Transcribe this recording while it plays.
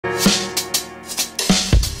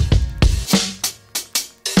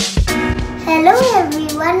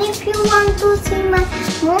if you want to see my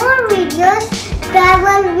more videos,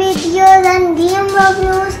 travel videos and game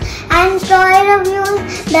reviews and toy reviews,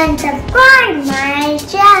 then subscribe my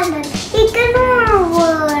channel, Iknoor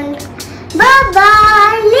World. Bye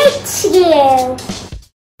bye, let's go.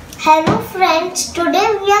 Hello friends, today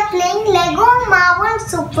we are playing Lego Marvel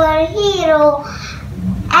Superhero.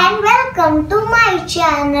 And welcome to my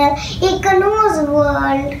channel, Iknoor's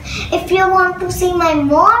World. If you want to see my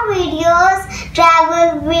more videos,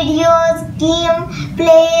 travel videos, game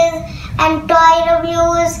plays and toy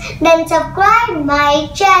reviews, then subscribe my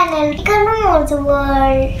channel, Iknoor's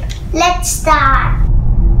World. Let's start.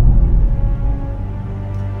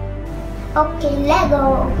 Okay,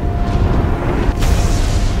 Lego.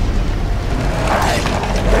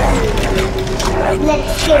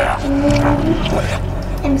 Let's get moving.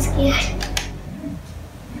 I'm scared.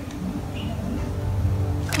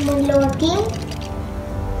 Come on, loading.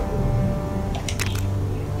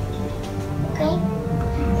 Okay.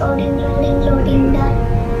 Loading, done.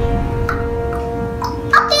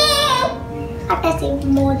 Okay! Autosave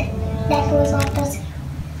mode. That was autosave.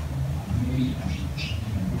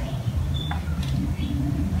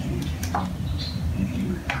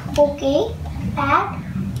 Okay. Add.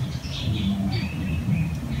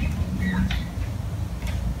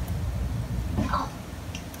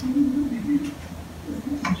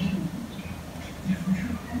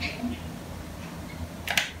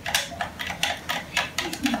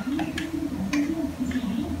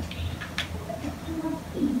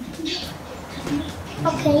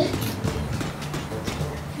 Okay.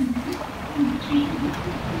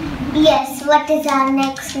 Yes, what is our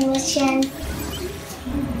next mission?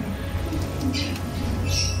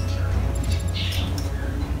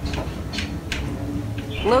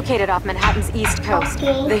 Located off Manhattan's East Coast,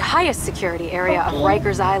 the highest security area of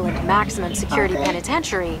Rikers Island Maximum Security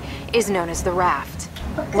Penitentiary is known as the Raft.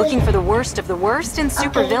 Looking for the worst of the worst in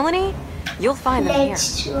supervillainy? You'll find them here.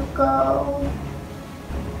 Let's go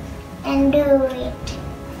and do it.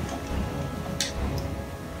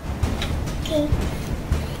 Okay.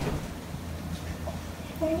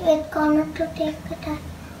 We're gonna to take the time.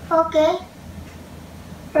 Okay.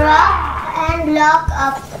 Rock and lock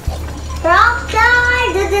up. Rock die!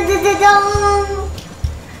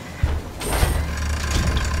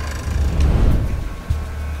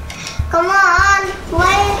 Come on!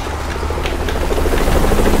 Why?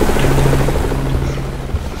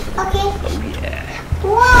 Okay. Oh yeah.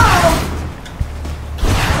 Whoa!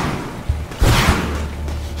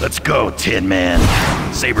 Let's go, Tin Man.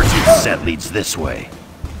 Sabretooth's set leads this way.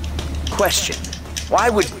 Question. Why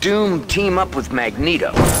would Doom team up with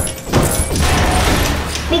Magneto?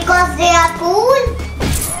 Because they are cool.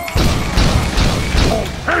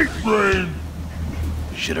 Hey, brain!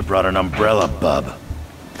 Should have brought an umbrella, bub.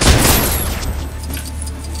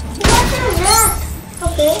 What is that?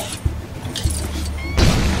 Okay.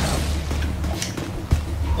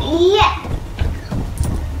 Yeah.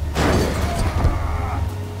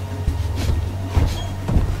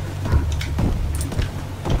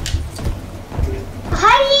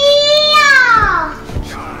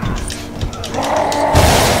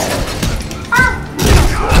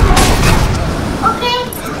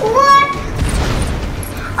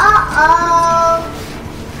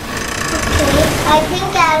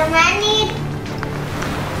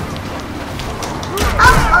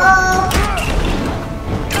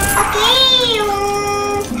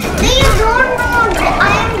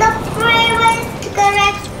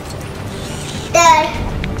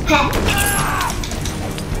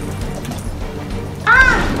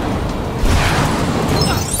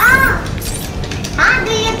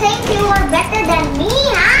 Do you think you are better than me,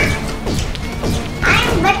 huh?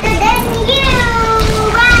 I'm better than you.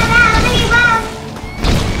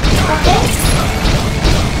 Okay.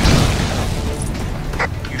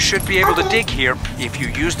 You should be able to dig here if you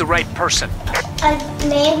use the right person.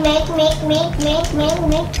 Make.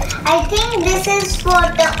 I think this is for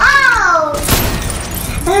the... Oh!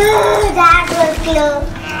 That was close.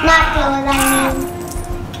 Not close, I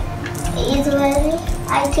mean. It's very...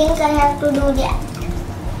 I think I have to do that.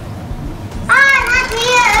 Not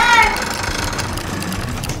here!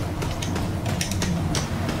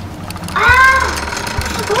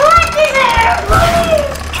 What is it?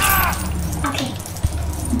 Okay.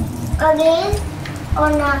 Again or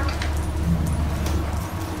not?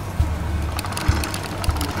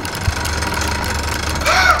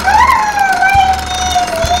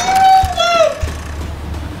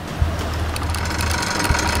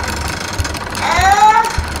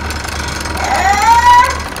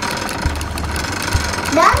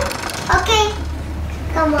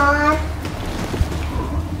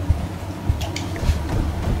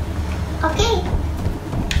 Okay.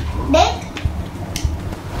 Dig.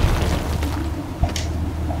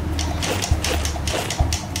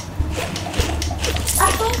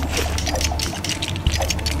 Okay.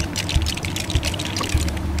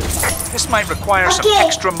 This might require some Okay.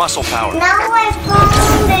 extra muscle power. Now I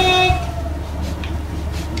found it.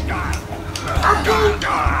 Okay.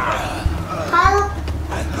 Hulk.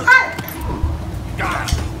 Hulk.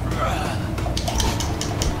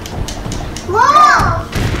 Whoa!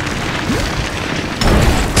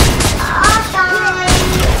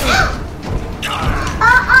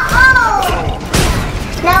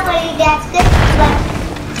 Not really that good, but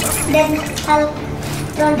then Hulk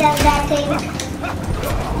don't have that thing.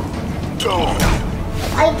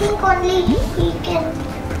 I think only he can.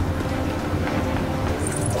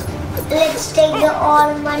 Let's take the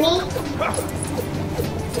all money.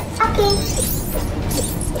 Okay.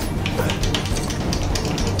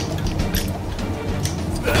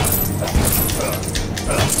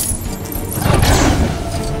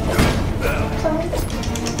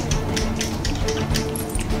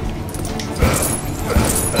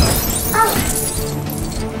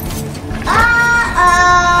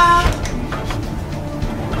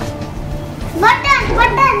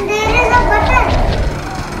 Button, there is a button.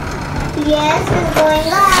 Yes, it's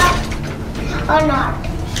going up. Or not.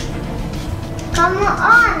 Come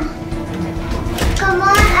on. Come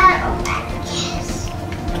on. Yes.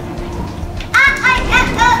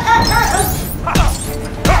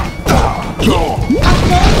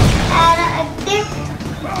 Okay, active.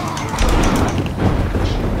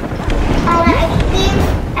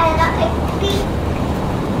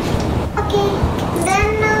 Okay, then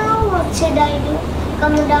now what should I do?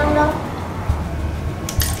 Come down now.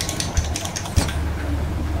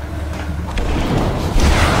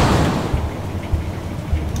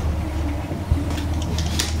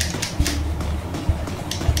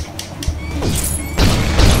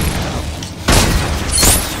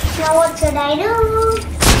 Now what should I do?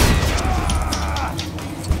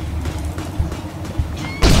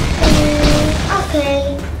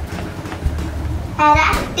 Okay. At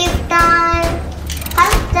active time.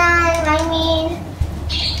 Half time, I mean.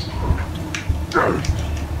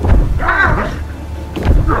 Ow.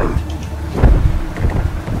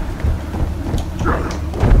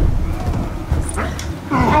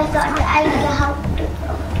 I got the idea how to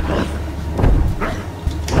go.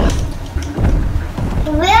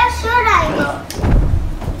 Where should I go?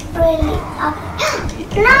 Really? Up.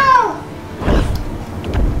 No!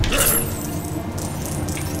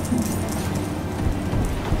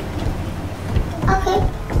 Okay.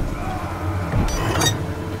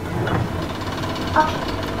 Okay.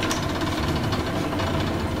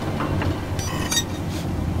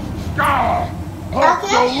 Hope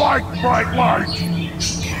you like bright lights.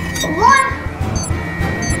 What?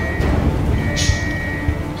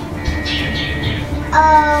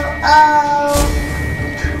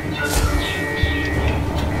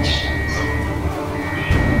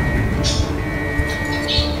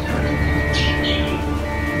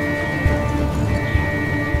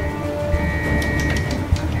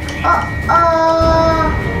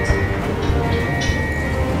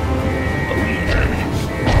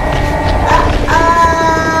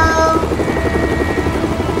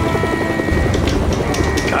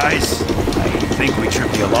 Guys, I think we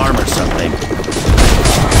tripped the alarm or something.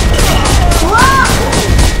 Whoa!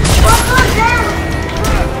 What was that?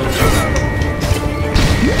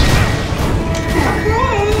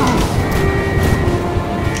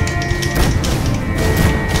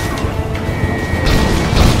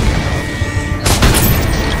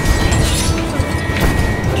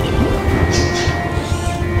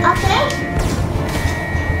 Okay.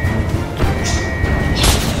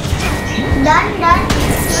 Done.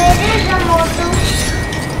 Where is the motor?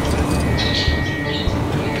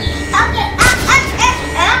 Okay.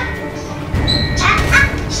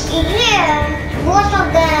 Here. Both of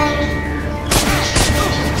them.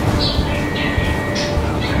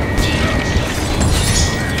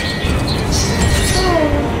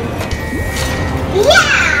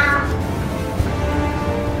 Yeah.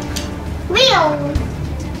 Wheel.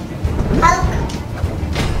 Hulk.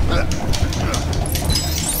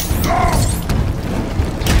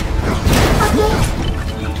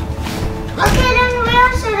 Okay, then where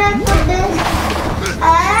should I put this?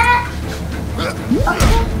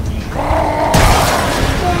 Okay.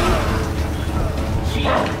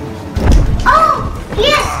 Oh,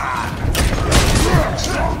 yes!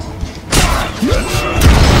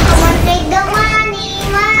 Come on, take the money.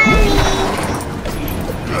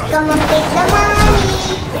 Come on, take the money.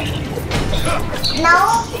 Now,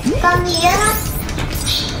 come here.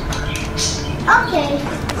 Okay,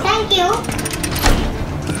 thank Thank you.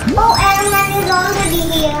 Oh, Iron Man is already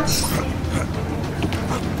here.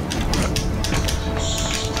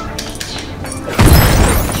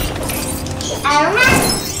 Iron Man,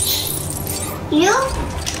 you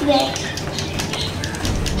wait.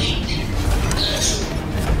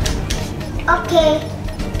 Okay.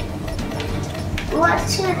 What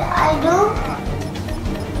should I do?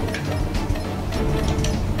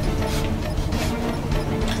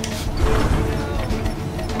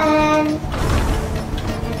 And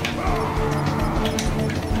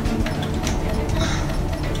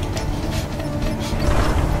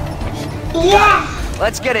yeah.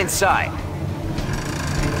 Let's get inside.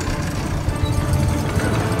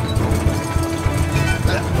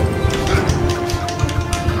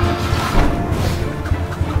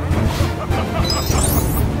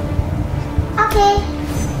 Okay.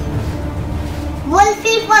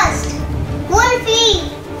 Wolfie first. Wolfie.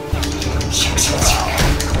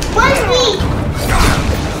 Wolfie.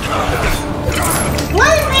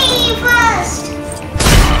 Wolfie first.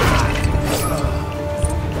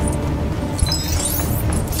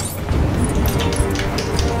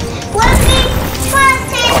 Wolfie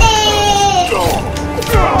first hit it.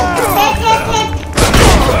 Hit.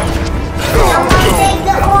 Someone take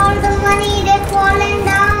all the money they've fallen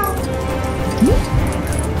down.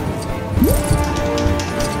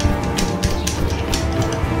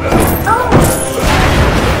 Oh.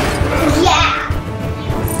 Yeah.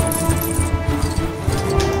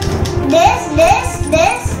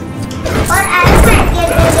 This. Or I might get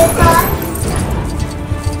to this all.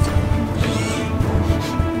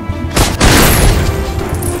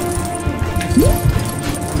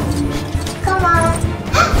 Come on.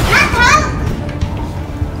 Not help.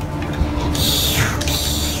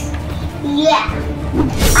 Yeah.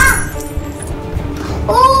 Ah.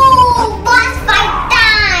 Oh, boss fight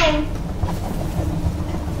time.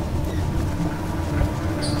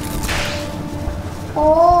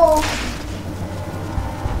 Oh.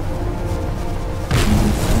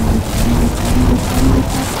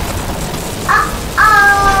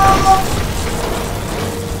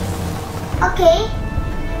 Okay.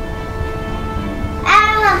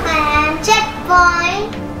 Iron Man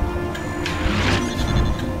checkpoint.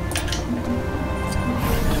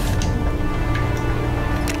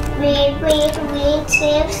 Wait.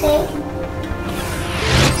 Save.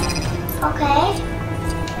 Okay.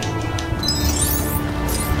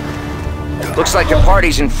 Looks like the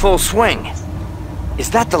party's in full swing. Is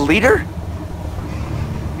that the leader?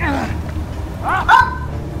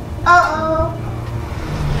 Uh-oh.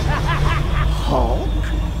 Hulk?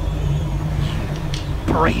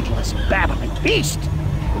 Brainless, babbling beast!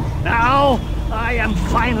 Now, I am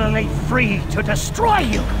finally free to destroy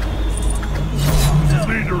you!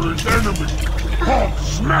 Leader is enemy! Hulk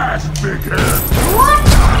smash, big head! What?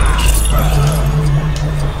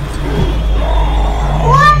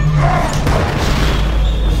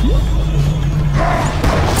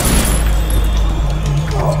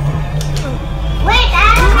 Wait, I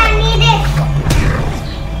need it.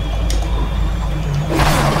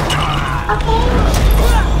 Okay.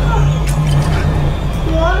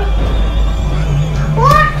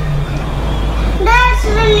 What? That's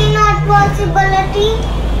really not possibility.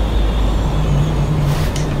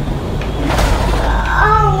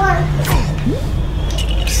 Oh, what?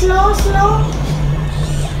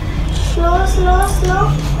 Slow.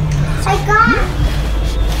 I can't.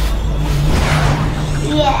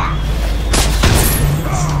 Yeah.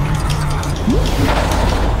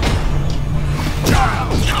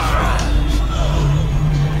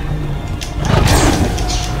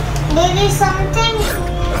 There is something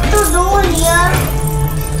to do here.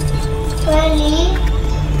 Really?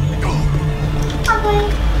 Okay.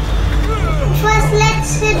 First,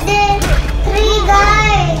 let's hit the 3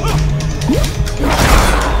 guys.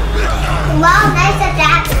 Wow, nice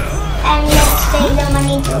attack. And let's take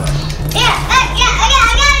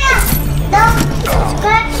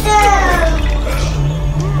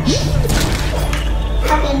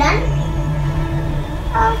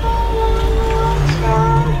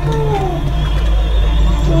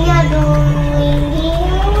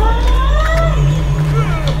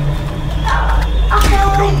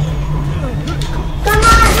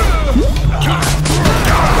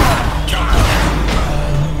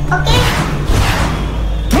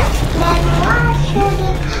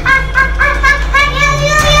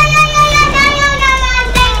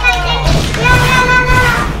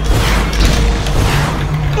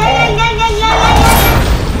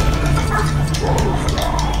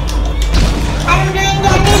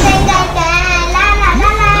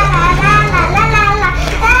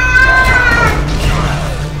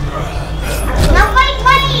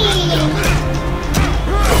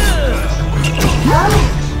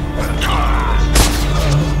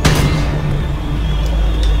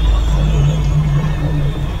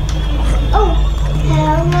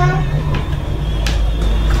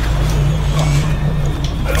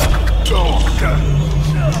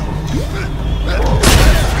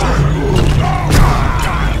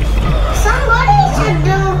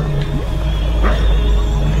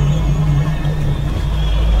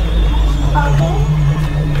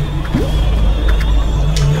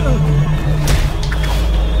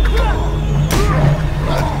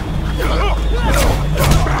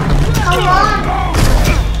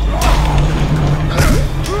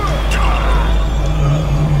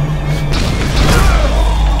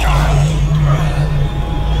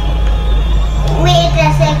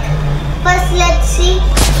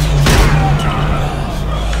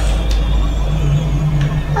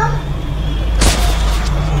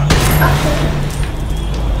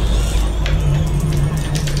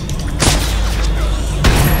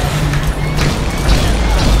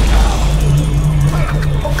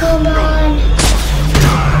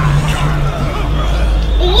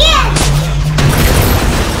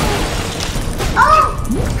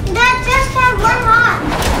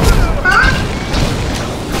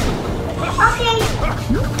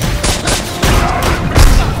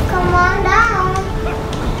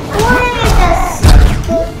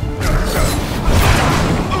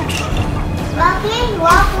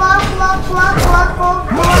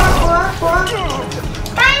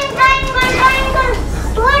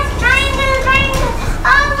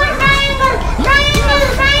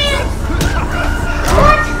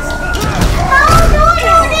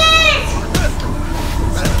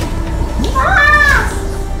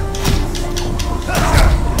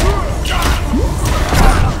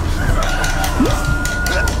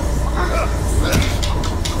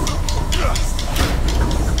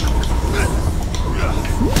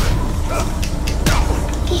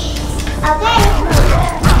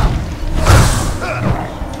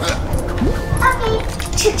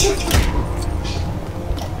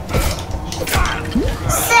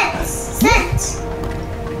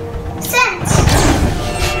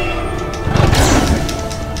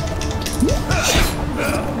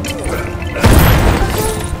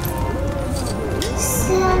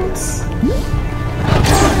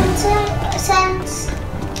Sense.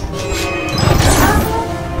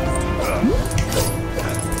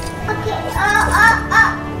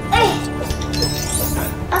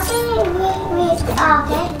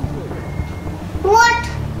 Okay. What?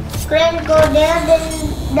 Green go there,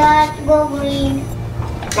 then that go green.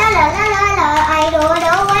 La la la la la. I don't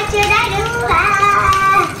know what should I do. La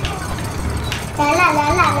la la la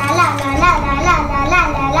la la la la la la la la la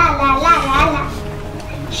la la la la.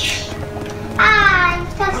 I'm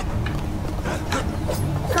stuck.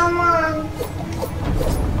 Come on.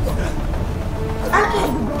 Okay.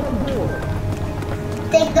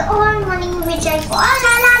 Take the old money which I got.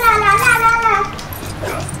 La la la la la la la.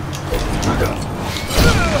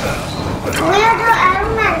 Where the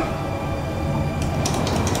Iron Man?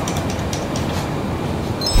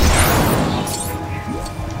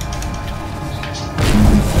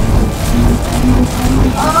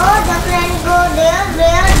 Oh, the crane go there,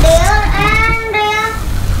 and there.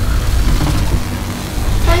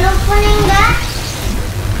 And opening that.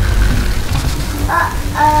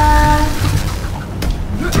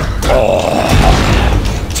 Oh,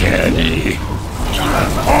 Teddy.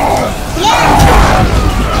 Yes.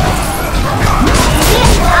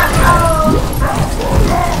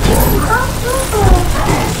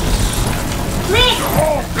 Wait,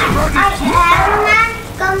 Iron Man,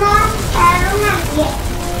 come on, Iron Man, yeah.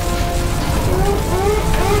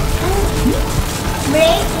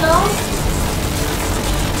 Break, no.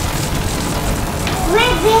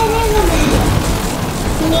 Wait, there is a man.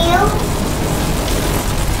 New.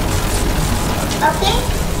 Okay.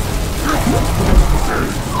 How to...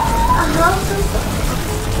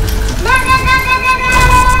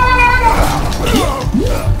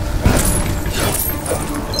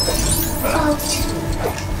 Ouch.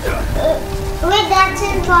 Wait, that's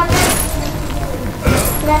important.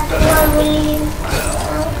 That one will leave.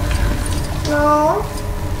 No.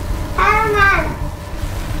 Iron Man.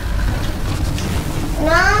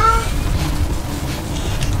 No.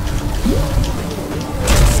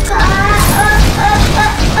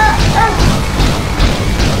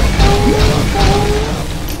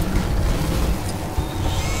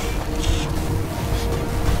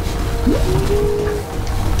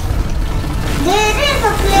 There is a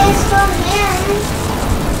place for him.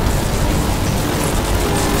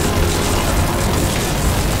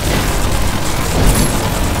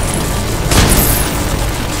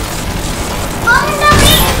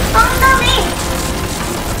 On the way.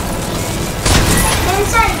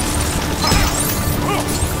 Inside.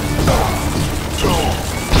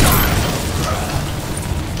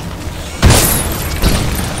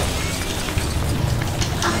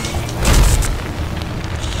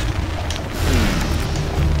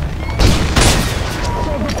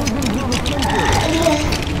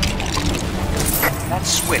 That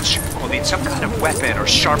switch will need some kind of weapon or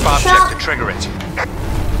sharp object to trigger it.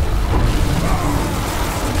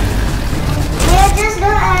 Where does the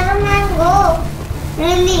Iron Man go?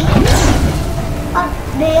 Really? Up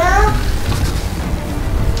there?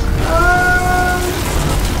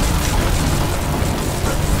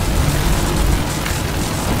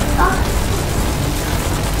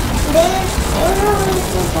 There's no way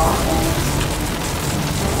to go in.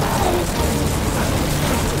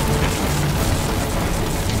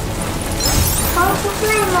 How to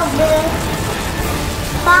climb up there?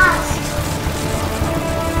 Fast.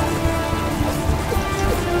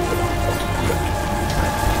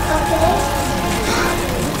 Okay.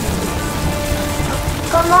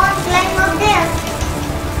 Come on, climb up there.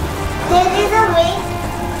 There is a way.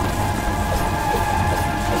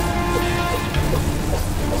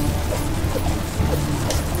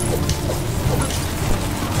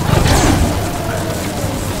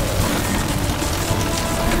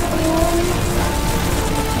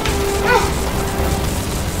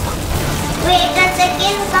 Wait a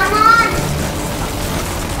second, come on.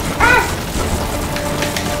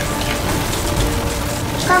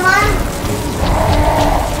 Come on.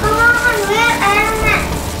 Come on, where Iron Man?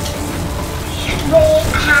 Wait.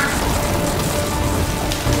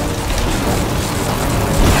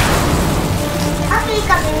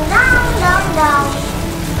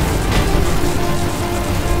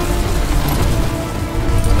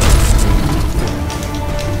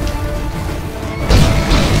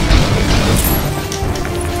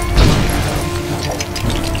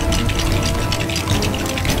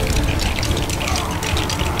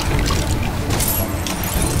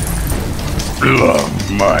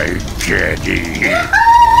 Love my caddy.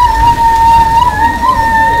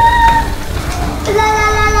 La la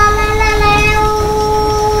la la la la la.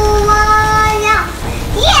 Oh, yeah.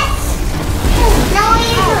 Yes. Now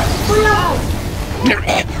you pull up.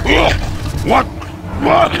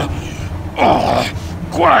 What? Oh,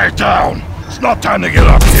 quiet down. It's not time to get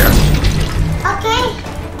up here. Okay.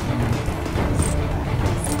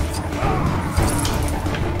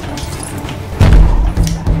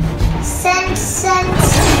 Sense.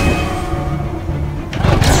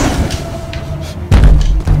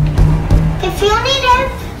 If you need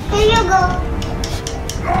help, here you go.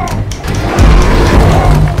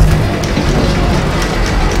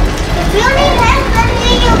 If you need help, then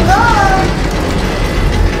here you go.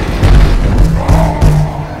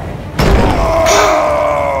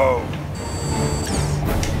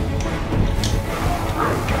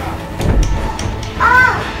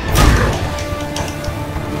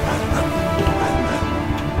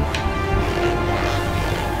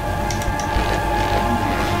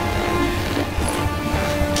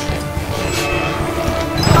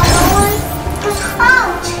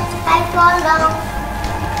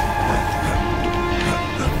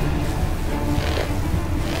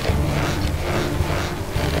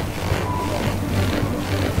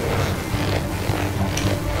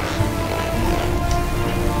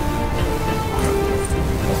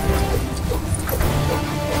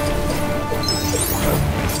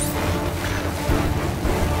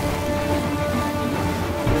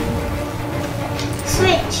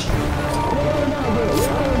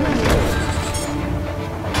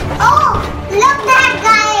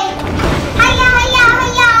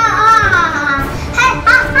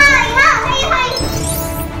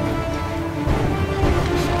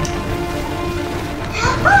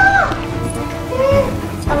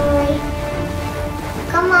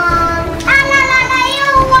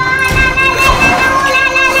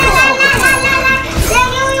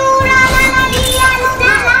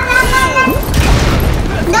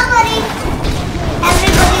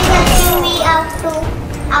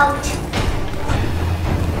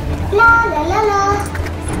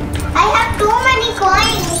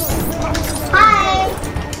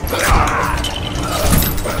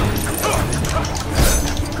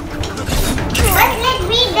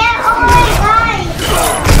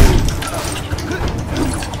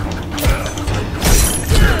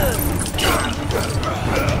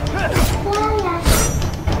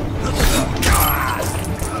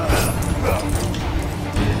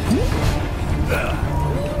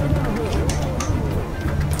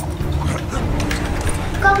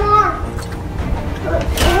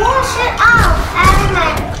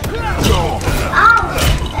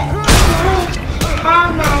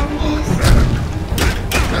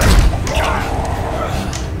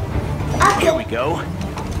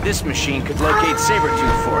 This machine could locate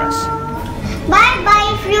Sabretooth for us.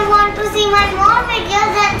 Bye-bye. If you want to see my more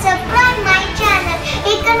videos, then subscribe my channel,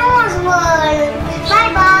 Iknoor's World.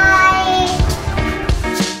 Bye-bye.